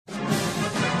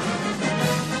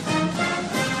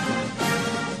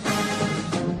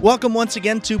Welcome once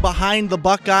again to Behind the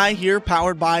Buckeye here,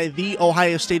 powered by the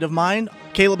Ohio State of Mind.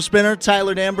 Kaleb Spinner,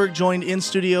 Tyler Damberg, joined in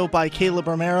studio by Kaleb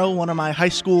Romero, one of my high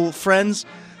school friends,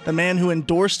 the man who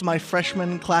endorsed my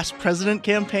freshman class president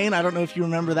campaign. I don't know if you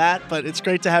remember that, but it's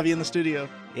great to have you in the studio.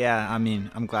 Yeah, I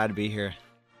mean, I'm glad to be here.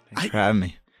 Thanks for having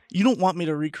me. You don't want me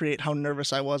to recreate how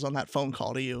nervous I was on that phone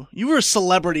call to you. You were a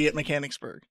celebrity at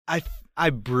Mechanicsburg.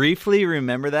 I briefly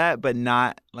remember that, but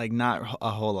not a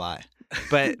whole lot.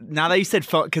 But now that you said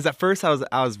phone, because at first I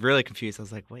was really confused. I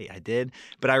was like, wait, I did?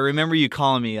 But I remember you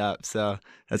calling me up, so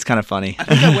that's kind of funny. I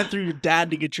think I went through your dad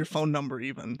to get your phone number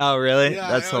even. Oh, really? Yeah,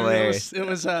 That's hilarious. You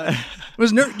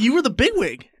were the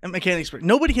bigwig at Mechanicsburg.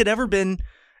 Nobody had ever been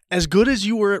as good as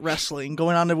you were at wrestling,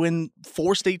 going on to win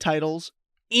 4 state titles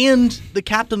and the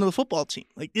captain of the football team.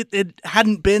 Like it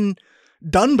hadn't been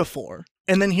done before.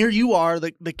 And then here you are,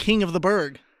 the king of the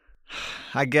burg.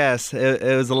 I guess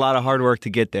it was a lot of hard work to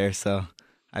get there, so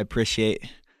I appreciate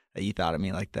that you thought of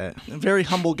me like that. A very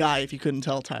humble guy, if you couldn't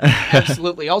tell, Tyler.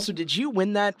 Absolutely. Also, did you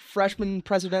win that freshman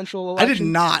presidential election? I did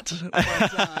not,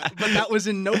 but that was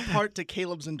in no part to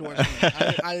Kaleb's endorsement.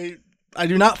 I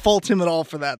do not fault him at all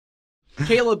for that.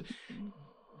 Kaleb,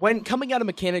 when coming out of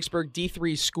Mechanicsburg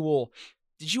D3 school,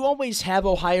 did you always have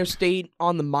Ohio State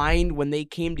on the mind when they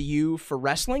came to you for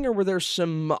wrestling, or were there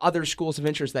some other schools of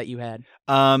interest that you had?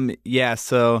 Yeah,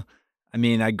 so, I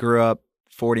mean, I grew up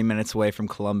 40 minutes away from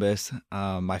Columbus.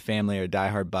 My family are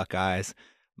diehard Buckeyes.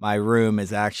 My room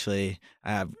is actually,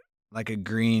 I have like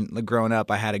growing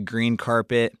up, I had a green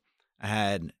carpet. I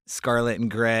had scarlet and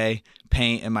gray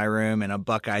paint in my room and a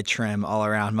Buckeye trim all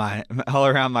around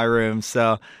my room.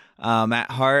 So at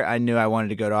heart, I knew I wanted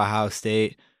to go to Ohio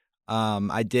State.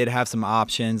 I did have some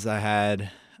options. I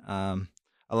had a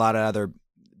lot of other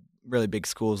really big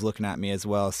schools looking at me as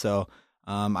well. So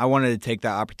I wanted to take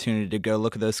that opportunity to go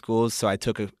look at those schools. So I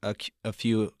took a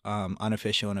few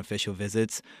unofficial and official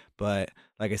visits. But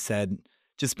like I said,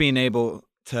 just being able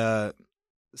to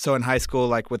 – so in high school,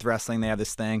 like with wrestling, they have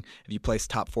this thing. If you place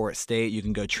top 4 at state, you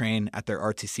can go train at their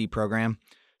RTC program.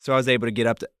 So I was able to get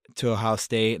up to Ohio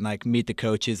State and like meet the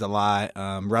coaches a lot,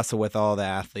 wrestle with all the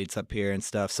athletes up here and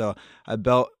stuff. So I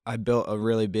built a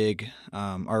really big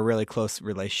or a really close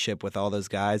relationship with all those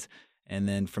guys. And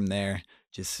then from there,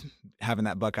 just having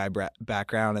that Buckeye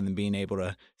background and then being able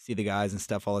to see the guys and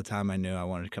stuff all the time, I knew I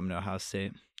wanted to come to Ohio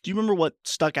State. Do you remember what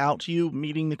stuck out to you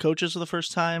meeting the coaches for the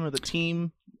first time or the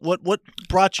team? What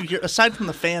brought you here, aside from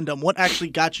the fandom, what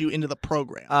actually got you into the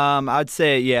program? I'd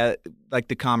say, yeah, like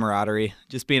the camaraderie,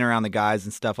 just being around the guys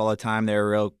and stuff all the time. They're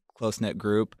a real close-knit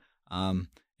group.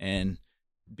 And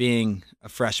being a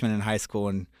freshman in high school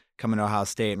and coming to Ohio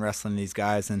State and wrestling these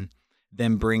guys and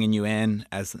them bringing you in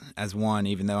as one,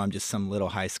 even though I'm just some little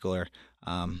high schooler.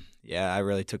 Yeah, I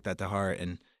really took that to heart,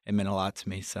 and it meant a lot to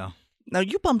me. So now,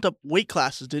 you bumped up weight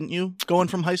classes, didn't you, going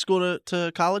from high school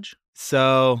to college?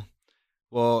 So...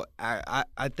 Well, I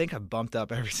think I bumped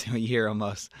up every single year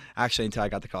almost, actually, until I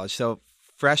got to college. So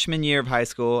freshman year of high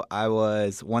school, I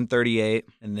was 138,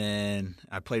 and then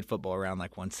I played football around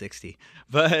like 160.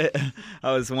 But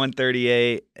I was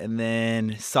 138, and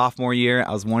then sophomore year,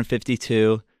 I was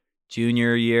 152.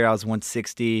 Junior year, I was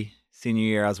 160. Senior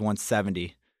year, I was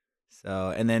 170.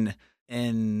 So, and then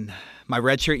in my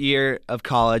redshirt year of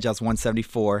college, I was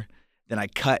 174. Then I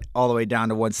cut all the way down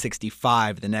to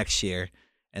 165 the next year.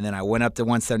 And then I went up to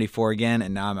 174 again,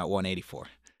 and now I'm at 184.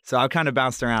 So I've kind of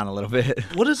bounced around a little bit.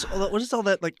 What is all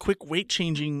that like quick weight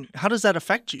changing? How does that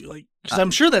affect you? Like, because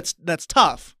I'm sure that's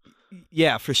tough.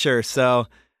 Yeah, for sure. So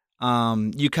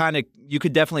you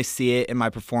could definitely see it in my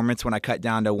performance when I cut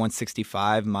down to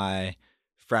 165 my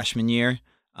freshman year.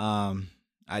 I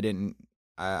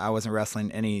wasn't wrestling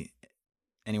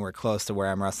anywhere close to where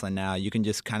I'm wrestling now. You can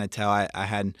just kind of tell I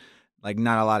had like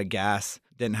not a lot of gas.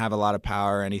 Didn't have a lot of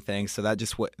power or anything, so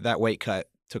that weight cut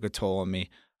took a toll on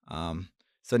me.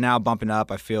 So now bumping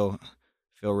up, I feel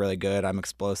really good. I'm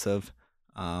explosive.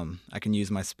 I can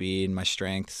use my speed and my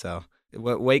strength. So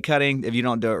weight cutting, if you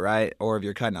don't do it right, or if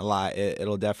you're cutting a lot,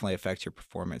 it'll definitely affect your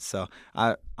performance. So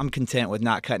I'm content with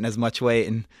not cutting as much weight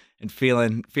and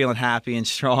feeling happy and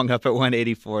strong up at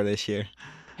 184 this year.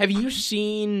 Have you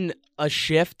seen a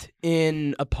shift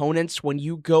in opponents when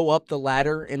you go up the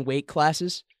ladder in weight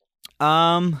classes?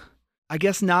 I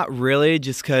guess not really,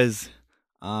 just because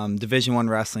Division I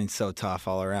wrestling's so tough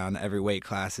all around. Every weight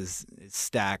class is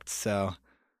stacked, so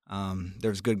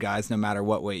there's good guys no matter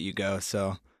what weight you go.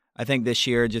 So I think this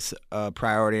year just a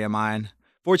priority of mine.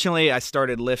 Fortunately, I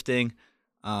started lifting.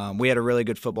 We had a really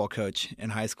good football coach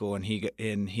in high school, and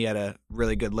he had a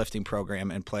really good lifting program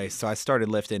in place. So I started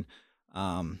lifting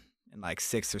in like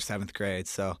 6th or 7th grade.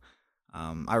 So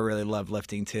I really love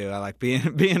lifting too. I like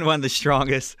being one of the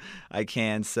strongest I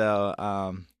can. So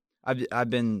I've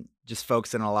been just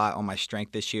focusing a lot on my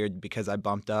strength this year because I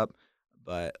bumped up.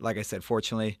 But like I said,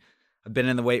 fortunately, I've been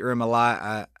in the weight room a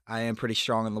lot. I am pretty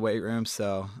strong in the weight room,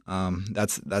 so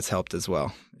that's helped as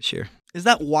well this year. Is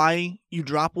that why you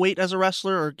drop weight as a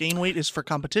wrestler or gain weight, is for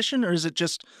competition, or is it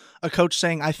just a coach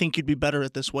saying, I think you'd be better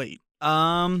at this weight?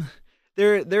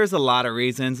 There's a lot of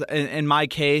reasons. In my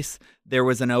case, there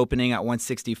was an opening at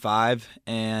 165,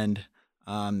 and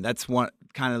that's one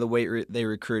kind of the weight they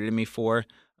recruited me for.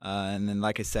 And then,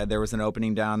 like I said, there was an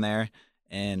opening down there,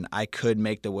 and I could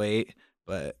make the weight,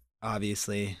 but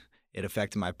obviously it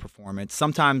affected my performance.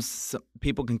 Sometimes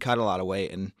people can cut a lot of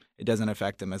weight, and it doesn't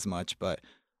affect them as much. But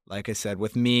like I said,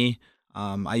 with me,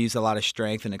 I use a lot of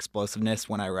strength and explosiveness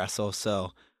when I wrestle.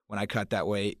 So when I cut that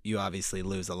weight, you obviously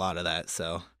lose a lot of that.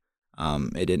 So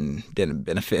it didn't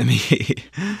benefit me.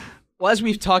 Well, as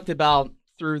we've talked about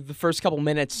through the first couple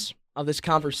minutes of this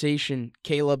conversation,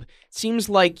 Kaleb, it seems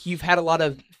like you've had a lot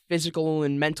of physical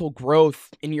and mental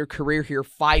growth in your career here,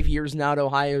 5 years now at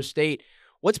Ohio State.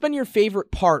 What's been your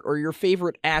favorite part or your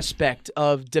favorite aspect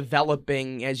of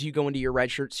developing as you go into your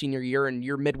redshirt senior year and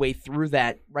you're midway through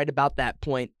that, right about that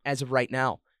point as of right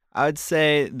now? I would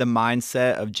say the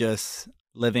mindset of just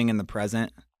living in the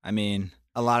present. I mean,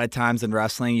 a lot of times in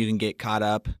wrestling, you can get caught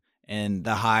up in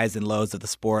the highs and lows of the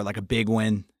sport, like a big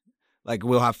win. Like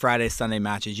we'll have Friday, Sunday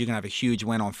matches. You can have a huge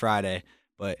win on Friday,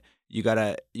 but you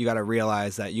gotta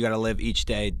realize that you gotta live each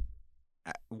day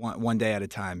one day at a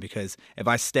time. Because if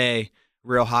I stay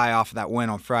real high off of that win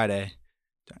on Friday,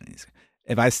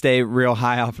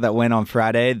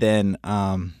 then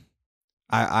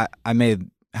I may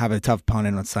have a tough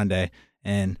opponent on Sunday.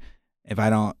 And if I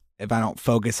don't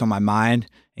focus on my mind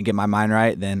and get my mind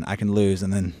right, then I can lose,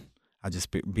 and then I'll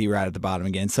just be right at the bottom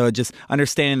again. So just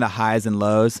understanding the highs and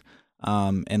lows,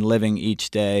 and living each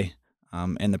day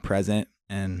in the present,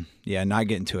 and not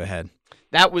getting too ahead.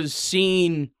 That was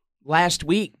seen last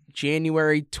week,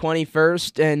 January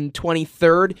 21st and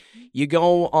 23rd. You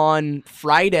go on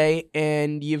Friday,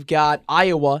 and you've got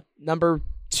Iowa, number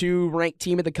 2 ranked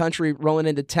team in the country, rolling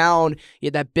into town. You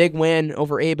had that big win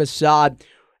over Abe Assad.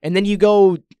 And then you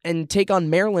go and take on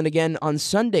Maryland again on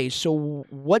Sunday. So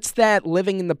what's that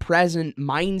living in the present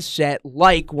mindset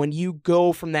like when you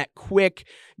go from that quick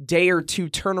day or two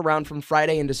turnaround from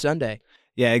Friday into Sunday?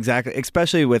 Yeah, exactly.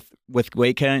 Especially with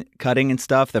weight cutting and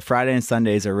stuff, the Friday and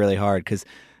Sundays are really hard because,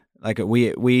 like,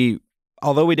 we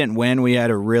although we didn't win, we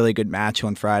had a really good match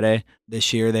on Friday.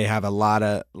 This year they have a lot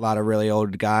of really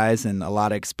old guys and a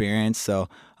lot of experience, so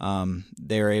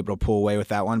they were able to pull away with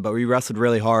that one. But we wrestled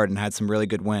really hard and had some really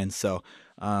good wins. So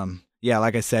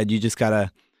like I said, you just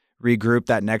gotta regroup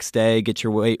that next day, get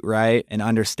your weight right, and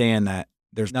understand that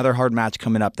there's another hard match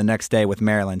coming up the next day with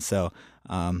Maryland. So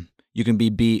you can be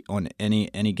beat on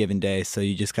any given day. So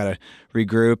you just gotta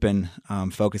regroup and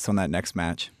focus on that next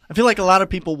match. I feel like a lot of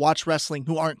people watch wrestling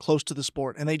who aren't close to the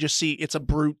sport, and they just see it's a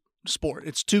brute sport.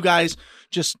 It's two guys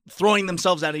just throwing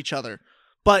themselves at each other.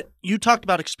 But you talked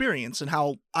about experience and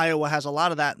how Iowa has a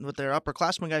lot of that with their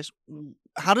upperclassmen guys.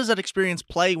 How does that experience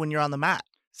play when you're on the mat?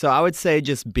 So I would say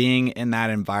just being in that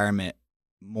environment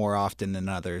more often than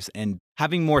others and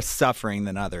having more suffering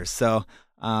than others. So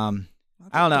I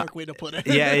don't know. Dark way to put it.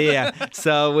 Yeah.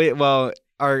 So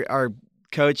our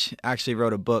coach actually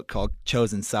wrote a book called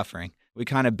Chosen Suffering. We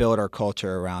kind of build our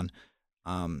culture around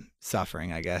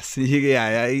suffering, I guess.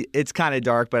 Yeah, it's kind of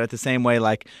dark, but at the same way,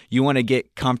 like, you want to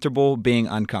get comfortable being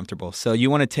uncomfortable. So you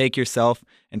want to take yourself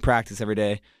and practice every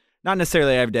day. Not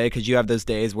necessarily every day, because you have those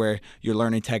days where you're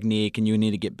learning technique and you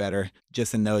need to get better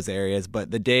just in those areas.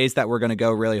 But the days that we're going to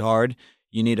go really hard,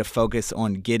 you need to focus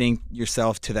on getting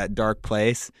yourself to that dark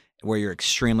place where you're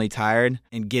extremely tired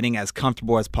and getting as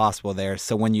comfortable as possible there.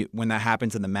 So when that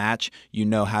happens in the match, you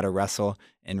know how to wrestle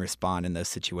and respond in those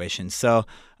situations. So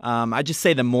I just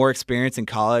say the more experience in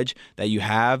college that you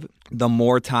have, the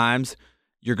more times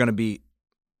you're going to be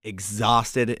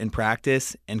exhausted in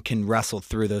practice and can wrestle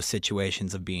through those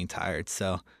situations of being tired.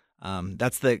 So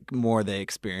that's the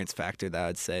experience factor that I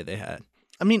would say they had.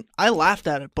 I mean, I laughed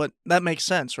at it, but that makes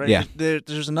sense, right? Yeah.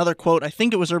 There's another quote. I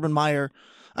think it was Urban Meyer.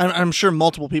 I'm sure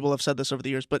multiple people have said this over the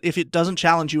years, but if it doesn't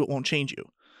challenge you, it won't change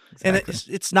you. Exactly.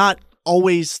 And it's not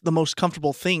always the most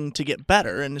comfortable thing to get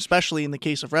better, and especially in the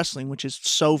case of wrestling, which is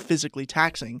so physically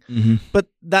taxing. Mm-hmm. But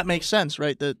that makes sense,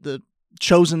 right? The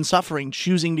chosen suffering,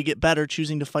 choosing to get better,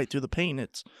 choosing to fight through the pain.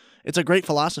 It's a great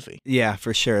philosophy. Yeah,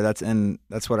 for sure.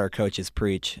 That's what our coaches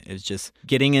preach, is just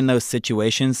getting in those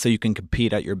situations so you can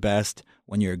compete at your best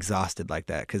when you're exhausted like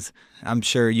that, because I'm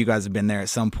sure you guys have been there at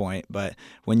some point. But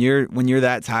when you're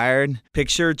that tired,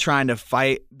 picture trying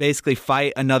to basically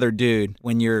fight another dude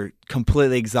when you're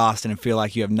completely exhausted and feel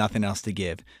like you have nothing else to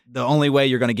give. The only way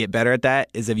you're going to get better at that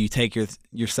is if you take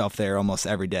yourself there almost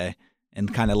every day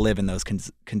and kind of live in those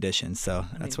conditions. So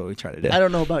that's what we try to do. I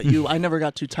don't know about you. I never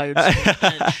got too tired to sit on the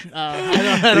bench.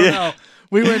 I don't know.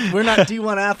 We're not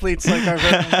D1 athletes like our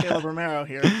very own Kaleb Romero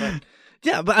here, but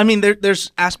yeah, but I mean,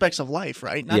 there's aspects of life,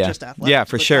 right? Not just athletics. Yeah,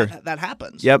 for sure. That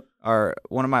happens. Yep.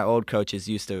 One of my old coaches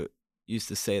used to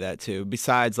say that too.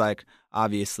 Besides, like,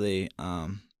 obviously,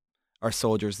 our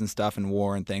soldiers and stuff in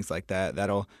war and things like that,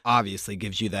 that'll obviously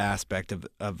gives you the aspect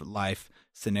of life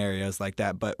scenarios like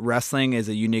that. But wrestling is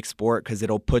a unique sport because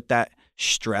it'll put that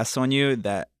stress on you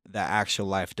that actual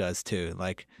life does too.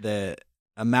 Like the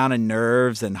amount of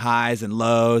nerves and highs and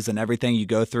lows and everything you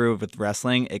go through with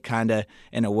wrestling, it kind of,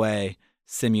 in a way,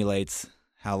 simulates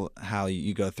how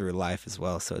you go through life as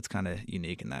well. So it's kind of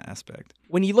unique in that aspect.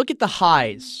 When you look at the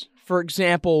highs, for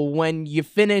example, when you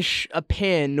finish a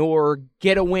pin or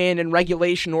get a win in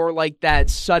regulation, or like that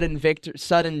sudden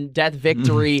death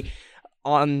victory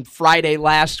on Friday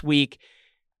last week,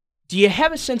 do you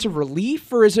have a sense of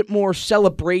relief, or is it more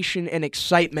celebration and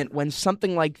excitement when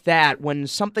something like that, when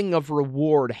something of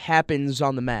reward happens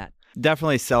on the mat?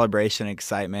 Definitely celebration,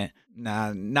 excitement.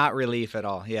 Nah, not relief at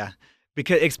all. Yeah.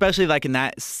 Because especially like in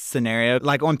that scenario,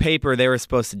 like on paper, they were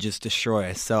supposed to just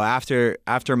destroy us. So after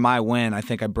my win, I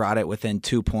think I brought it within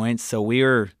 2 points. So we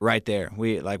were right there.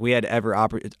 We had every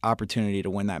opportunity to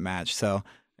win that match. So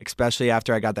especially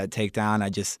after I got that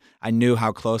takedown, I knew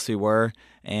how close we were,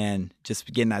 and just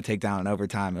getting that takedown in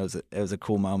overtime, it was a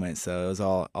cool moment. So it was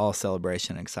all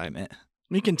celebration and excitement.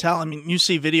 You can tell. I mean, you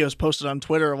see videos posted on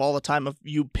Twitter of all the time of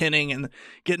you pinning and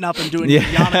getting up and doing your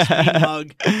Giannis bean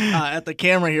hug at the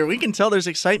camera here. We can tell there's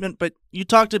excitement, but you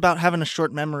talked about having a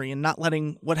short memory and not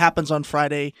letting what happens on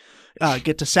Friday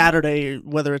get to Saturday,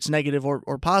 whether it's negative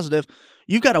or positive.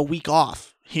 You've got a week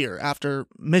off here after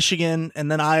Michigan and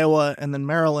then Iowa and then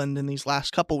Maryland in these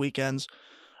last couple weekends.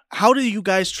 How do you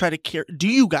guys try to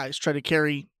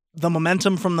carry the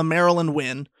momentum from the Maryland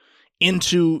win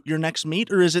into your next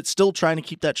meet, or is it still trying to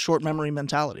keep that short memory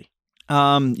mentality?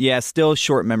 Yeah, still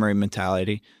short memory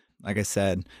mentality. Like I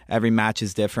said, every match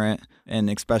is different, and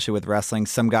especially with wrestling,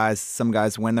 some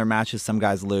guys win their matches, some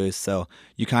guys lose. So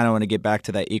you kind of want to get back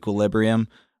to that equilibrium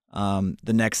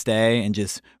the next day and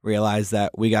just realize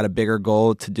that we got a bigger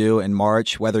goal to do in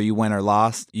March. Whether you win or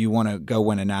lost, you want to go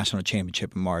win a national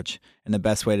championship in March. And the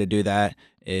best way to do that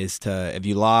is to, if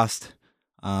you lost,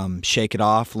 shake it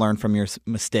off, learn from your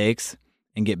mistakes,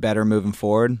 and get better moving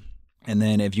forward. And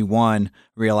then if you won,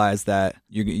 realize that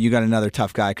you got another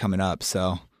tough guy coming up.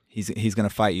 So he's going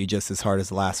to fight you just as hard as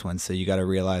the last one. So you got to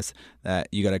realize that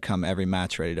you got to come every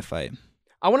match ready to fight.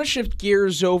 I want to shift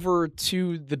gears over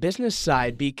to the business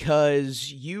side,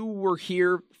 because you were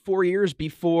here 4 years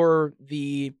before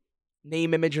the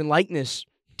name, image, and likeness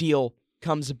deal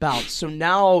comes about. So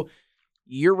now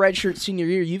your redshirt senior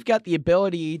year, you've got the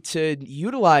ability to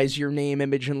utilize your name,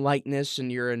 image, and likeness, and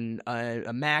you're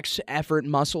a max effort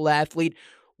muscle athlete.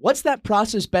 What's that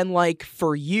process been like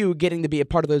for you getting to be a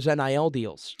part of those NIL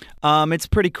deals? It's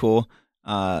pretty cool.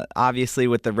 Obviously,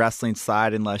 with the wrestling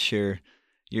side, unless you're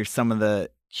some of the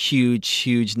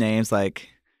huge names like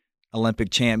Olympic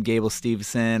champ Gable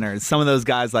Stevenson or some of those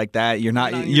guys like that, you're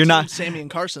not Sammy and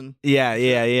Carson.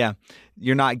 Yeah.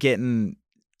 You're not getting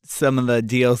some of the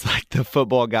deals like the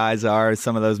football guys are,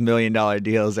 some of those $1 million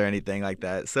deals or anything like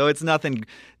that. So it's nothing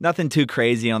too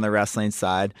crazy on the wrestling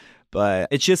side, but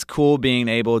it's just cool being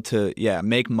able to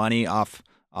make money off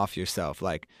yourself.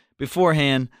 Like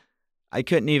beforehand, I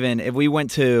couldn't even, if we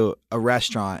went to a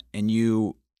restaurant and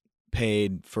you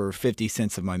paid for 50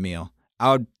 cents of my meal,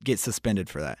 I would get suspended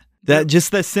for that.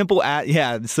 Just the simple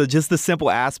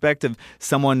aspect of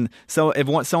someone. So if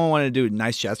someone wanted to do a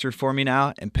nice gesture for me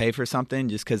now and pay for something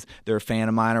just because they're a fan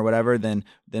of mine or whatever, then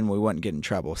we wouldn't get in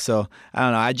trouble. So I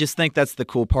don't know. I just think that's the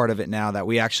cool part of it now, that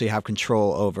we actually have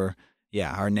control over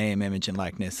our name, image, and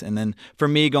likeness. And then for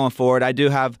me going forward, I do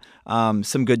have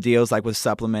some good deals like with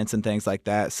supplements and things like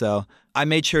that. So I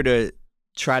made sure to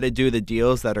try to do the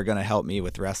deals that are going to help me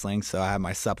with wrestling. So I have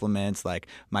my supplements, like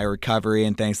my recovery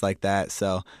and things like that.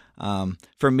 So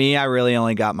for me, I really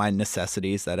only got my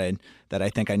necessities that I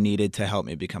think I needed to help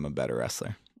me become a better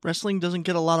wrestler. Wrestling doesn't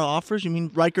get a lot of offers? You mean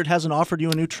Reichert hasn't offered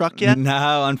you a new truck yet?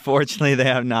 No, unfortunately, they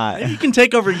have not. Maybe you can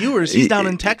take over Ewers. He's down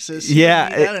in Texas.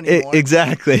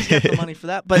 Exactly. He's got the money for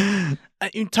that. But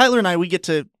Tyler and I, we get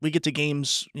to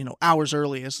games, hours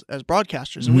early as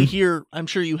broadcasters, and we hear, I'm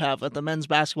sure you have, at the men's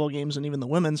basketball games and even the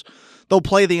women's, they'll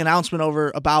play the announcement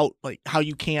over about like how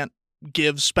you can't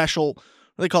give special,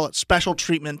 what they call it, special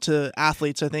treatment to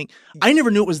athletes, I think. I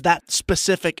never knew it was that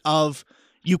specific of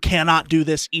you cannot do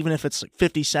this even if it's like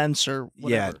 50 cents or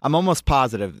whatever. Yeah, I'm almost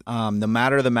positive. No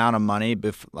matter the amount of money,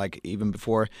 even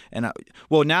before, and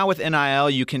now with NIL,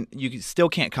 you still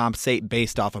can't compensate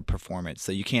based off of performance.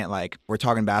 So you can't, like, we're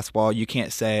talking basketball. You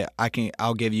can't say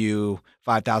I'll give you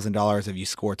 $5,000 if you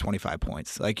score 25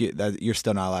 points. Like you're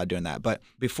still not allowed doing that. But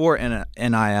before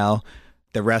NIL,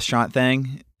 the restaurant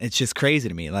thing, it's just crazy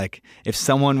to me. Like, if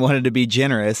someone wanted to be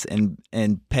generous and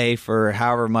pay for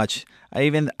however much, I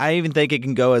even think it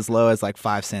can go as low as like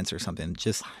 5 cents or something.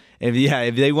 Just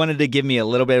if they wanted to give me a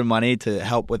little bit of money to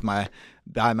help with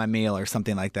buy my meal or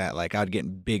something like that, like I'd get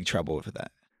in big trouble with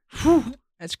that. Whew,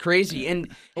 that's crazy. And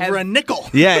over a nickel.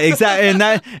 Yeah, exactly.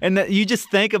 and that you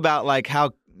just think about like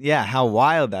how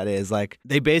wild that is. Like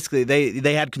they basically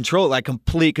they had control, like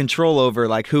complete control over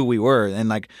like who we were, and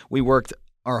like we worked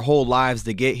our whole lives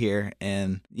to get here,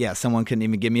 and someone couldn't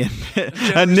even give me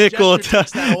a nickel.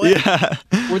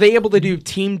 Were they able to do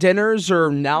team dinners,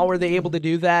 or now are they able to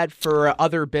do that for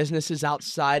other businesses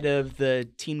outside of the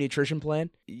team nutrition plan?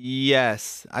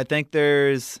 Yes, I think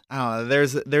there's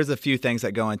a few things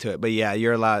that go into it, but yeah,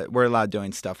 we're allowed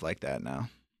doing stuff like that now.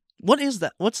 What is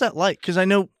that? What's that like? Because I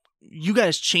know you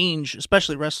guys change,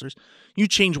 especially wrestlers, you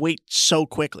change weight so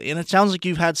quickly, and it sounds like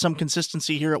you've had some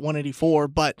consistency here at 184,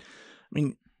 but I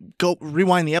mean, go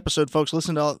rewind the episode, folks.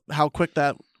 Listen to how quick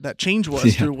that change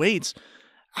was through weights.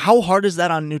 How hard is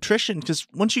that on nutrition? Because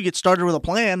once you get started with a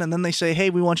plan and then they say, hey,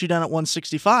 we want you down at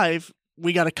 165,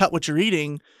 we got to cut what you're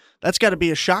eating, that's got to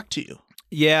be a shock to you.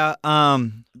 Yeah.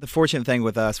 The fortunate thing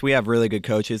with us, we have really good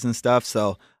coaches and stuff.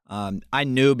 So I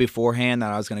knew beforehand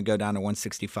that I was going to go down to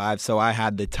 165. So I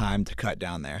had the time to cut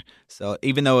down there. So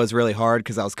even though it was really hard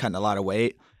because I was cutting a lot of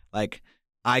weight, like,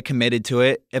 I committed to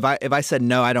it. If I said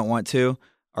no, I don't want to,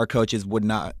 our coaches would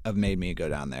not have made me go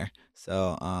down there.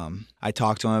 So I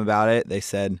talked to them about it. They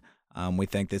said, we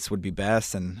think this would be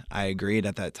best, and I agreed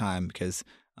at that time because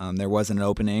there wasn't an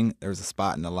opening. There was a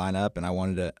spot in the lineup, and I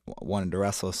wanted to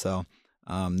wrestle. So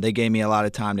they gave me a lot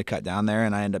of time to cut down there,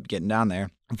 and I ended up getting down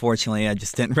there. Unfortunately, I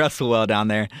just didn't wrestle well down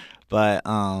there. But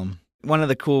one of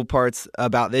the cool parts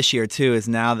about this year too is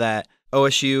now that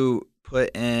OSU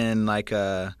put in like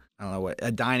a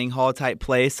dining hall type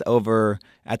place over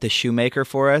at the Shoemaker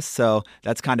for us. So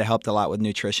that's kind of helped a lot with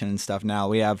nutrition and stuff. Now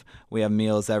we have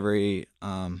meals every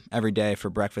day for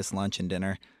breakfast, lunch, and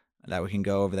dinner that we can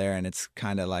go over there, and it's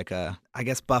kind of like a, I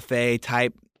guess, buffet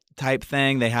type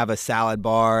thing. They have a salad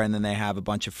bar, and then they have a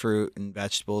bunch of fruit and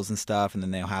vegetables and stuff, and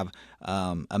then they'll have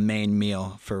a main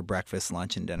meal for breakfast,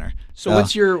 lunch, and dinner. So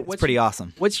what's pretty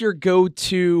awesome. What's your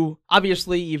go-to?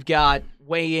 Obviously, you've got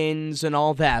weigh-ins and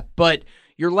all that, but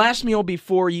your last meal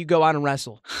before you go out and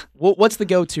wrestle, what's the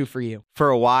go-to for you? For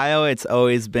a while, it's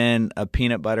always been a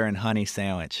peanut butter and honey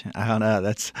sandwich. I don't know.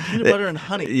 That's peanut butter and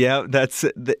honey. Yeah, that's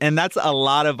a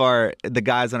lot of the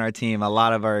guys on our team. A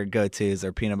lot of our go-tos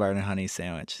are peanut butter and honey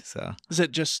sandwich. So is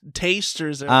it just taste, or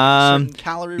is there a certain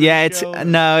calorie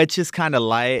ratio? It's just kind of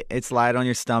light. It's light on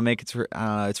your stomach. I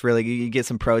don't know. It's really, you get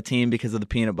some protein because of the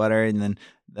peanut butter, and then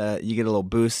you get a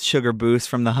little sugar boost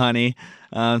from the honey,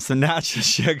 some natural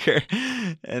sugar.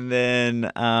 And then,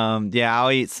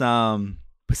 I'll eat some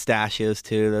pistachios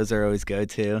too. Those are always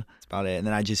go-to. That's about it. And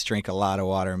then I just drink a lot of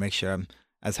water and make sure I'm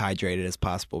as hydrated as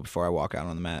possible before I walk out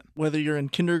on the mat. Whether you're in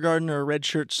kindergarten or a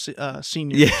redshirt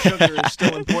senior, sugar is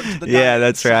still important to the diet. Yeah,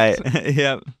 that's right.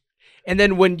 Yep. And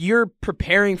then when you're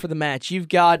preparing for the match, you've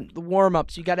got the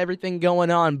warm-ups, you got everything going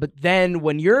on. But then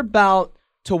when you're about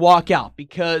to walk out,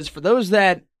 because for those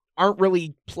that aren't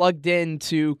really plugged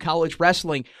into college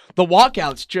wrestling, the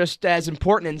walkout's just as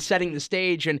important in setting the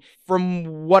stage. And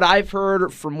from what I've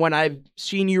heard, from when I've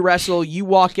seen you wrestle, you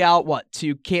walk out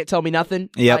to Can't Tell Me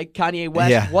Nothing by Kanye West.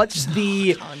 Yeah. What's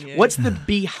the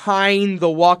behind the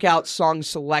walkout song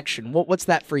selection? What's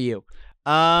that for you?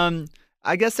 I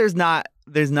guess there's not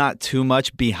too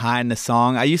much behind the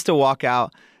song. I used to walk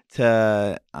out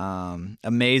to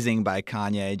Amazing by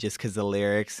Kanye just because the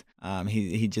lyrics.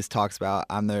 He just talks about,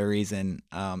 I'm the reason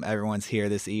everyone's here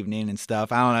this evening and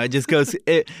stuff. I don't know. It just goes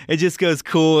it just goes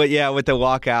cool, with the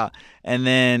walkout. And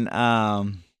then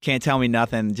Can't Tell Me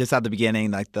Nothing, just at the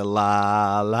beginning, like the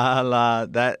la la la.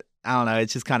 That, I don't know.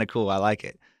 It's just kind of cool. I like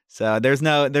it. So there's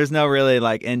no really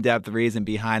like in-depth reason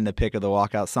behind the pick of the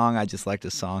walkout song. I just like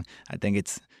the song. I think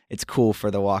it's cool for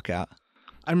the walkout.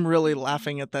 I'm really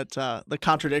laughing at that the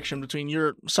contradiction between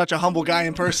you're such a humble guy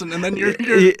in person and then your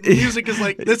music is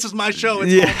like, this is my show.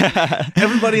 It's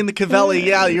everybody in the Cavelli.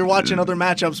 Yeah, you're watching other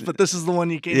matchups, but this is the one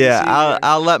you came to see. Yeah,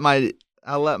 I'll let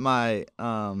my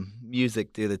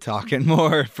music do the talking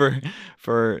more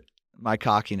for my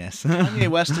cockiness. Kanye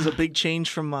West is a big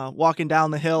change from walking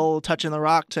down the hill, touching the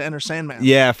rock to Enter Sandman.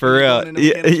 Yeah, for real.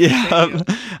 Yeah,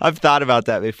 I've thought about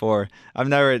that before. I've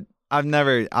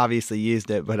never obviously used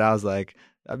it, but I was like,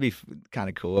 that'd be kind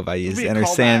of cool if I used Enter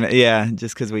Sandman. Yeah,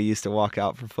 just because we used to walk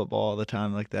out for football all the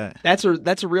time like that. That's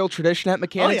a real tradition at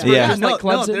Mechanics. Oh, yeah. Just like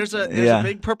Clemson. No, there's a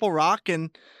big purple rock,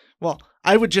 and well,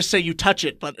 I would just say you touch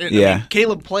it, but I mean,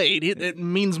 Kaleb played. It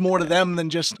means more to them than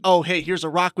just, oh, hey, here's a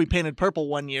rock we painted purple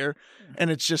one year,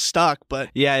 and it's just stuck. But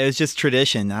yeah, it was just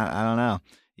tradition. I don't know.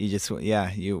 You just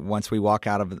once we walk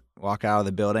out of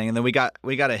the building, and then we got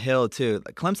a hill too.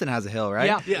 Like, Clemson has a hill,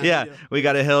 right? Yeah. We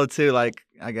got a hill too. Like,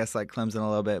 I guess like Clemson a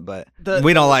little bit, but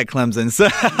we don't like Clemson,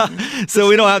 so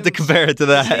we don't have to compare it to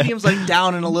that. The stadium's like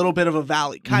down in a little bit of a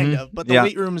valley, kind of, but the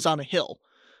weight room is on a hill.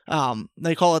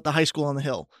 They call it the high school on the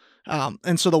hill.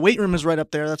 And so the weight room is right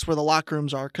up there. That's where the locker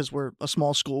rooms are because we're a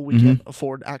small school. We can't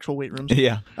afford actual weight rooms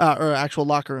or actual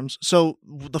locker rooms. So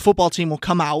the football team will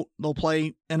come out. They'll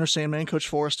play Enter Sandman. Coach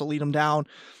Forrest will lead them down,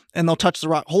 and they'll touch the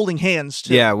rock, holding hands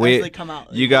too, as they come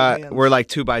out. We're like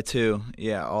 2 by 2,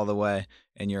 all the way,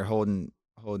 and you're holding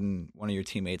one of your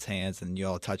teammates' hands, and you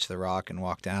all touch the rock and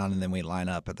walk down, and then we line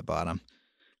up at the bottom.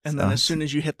 And then as soon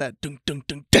as you hit that dunk, dunk,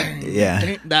 dunk,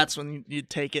 dang, that's when you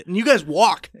take it. And you guys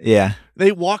walk. Yeah.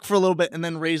 They walk for a little bit and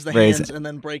then raise the hands and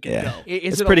then break and go.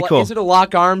 It's pretty cool. Is it a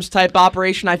lock arms type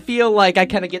operation? I feel like I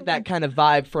kind of get that kind of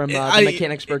vibe from the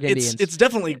Mechanicsburg Indians. It's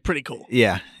definitely pretty cool.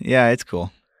 Yeah, it's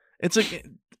cool. It's cool.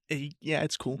 He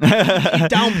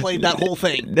downplayed that whole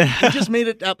thing. He just made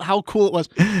it up how cool it was.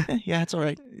 It's all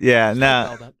right. Yeah,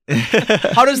 no.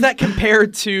 How does that compare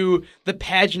to the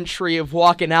pageantry of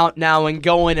walking out now and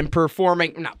going and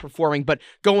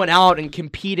going out and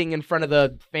competing in front of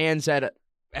the fans at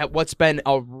what's been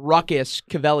a ruckus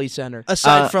Cavelli Center?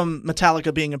 Aside from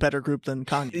Metallica being a better group than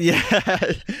Kanye.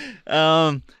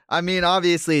 Yeah. I mean,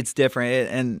 obviously it's different,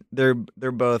 and they're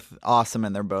both awesome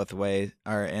in their both ways,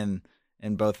 or in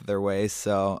both of their ways.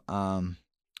 So I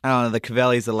don't know, the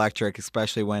Cavelli's electric,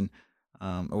 especially when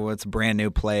it's a brand new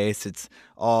place. It's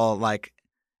all like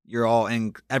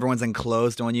everyone's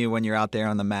enclosed on you when you're out there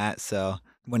on the mat. So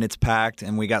when it's packed,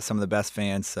 and we got some of the best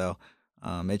fans, so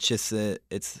it's just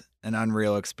it's an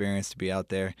unreal experience to be out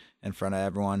there in front of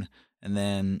everyone. And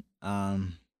then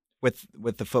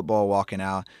with the football walking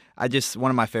out, one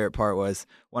of my favorite part was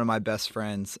one of my best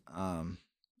friends,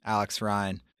 Alex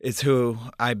Ryan, is who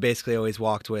I basically always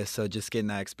walked with. So just getting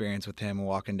that experience with him and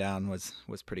walking down was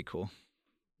pretty cool.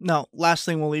 Now, last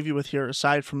thing we'll leave you with here,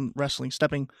 aside from wrestling,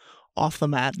 stepping off the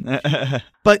mat,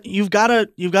 but you've got an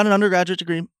undergraduate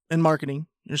degree in marketing.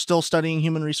 You're still studying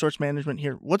human resource management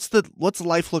here. What's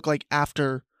life look like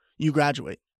after you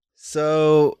graduate?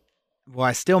 So,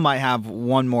 I still might have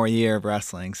one more year of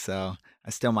wrestling. So I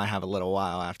still might have a little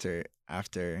while after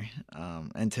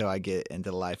until I get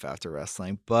into life after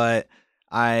wrestling. But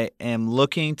I am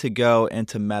looking to go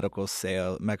into medical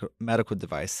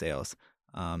device sales.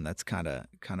 That's kind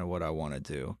of what I want to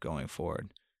do going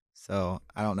forward. So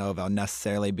I don't know if I'll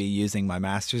necessarily be using my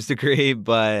master's degree,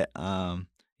 but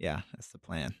that's the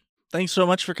plan. Thanks so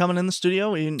much for coming in the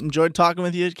studio. We enjoyed talking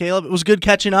with you, Kaleb. It was good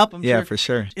catching up. I'm sure. For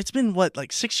sure. It's been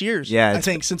like 6 years. Yeah, I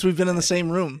think since we've been in the same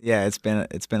room. Yeah, it's been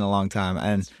a long time,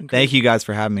 and thank you guys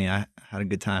for having me. I had a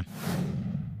good time.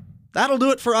 That'll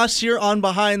do it for us here on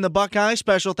Behind the Buckeye.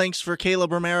 Special thanks for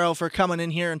Kaleb Romero for coming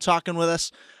in here and talking with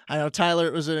us. I know, Tyler,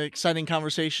 it was an exciting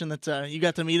conversation that you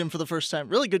got to meet him for the first time.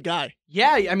 Really good guy.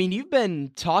 Yeah, I mean, you've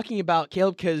been talking about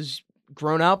Kaleb because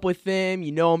grown up with him,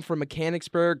 you know him from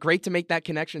Mechanicsburg. Great to make that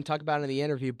connection, talk about it in the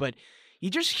interview. But you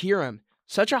just hear him,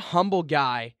 such a humble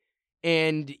guy,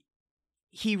 and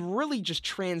he really just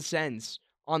transcends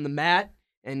on the mat.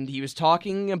 And he was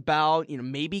talking about,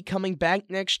 maybe coming back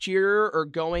next year or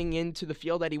going into the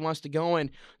field that he wants to go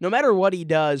in. No matter what he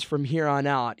does from here on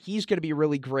out, he's going to be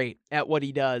really great at what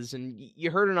he does. And you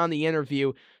heard it on the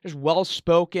interview. Just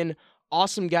well-spoken,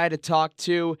 awesome guy to talk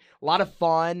to, a lot of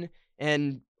fun,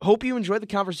 and hope you enjoyed the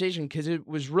conversation because it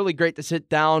was really great to sit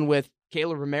down with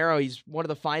Kaleb Romero. He's one of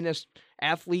the finest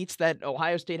athletes that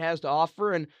Ohio State has to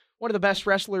offer, and one of the best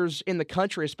wrestlers in the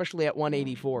country, especially at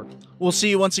 184. We'll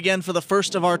see you once again for the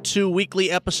first of our 2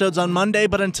 weekly episodes on Monday.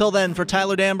 But until then, for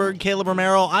Tyler Damberg, Kaleb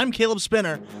Romero, I'm Caleb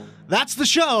Spinner. That's the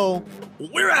show.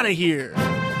 We're out of here.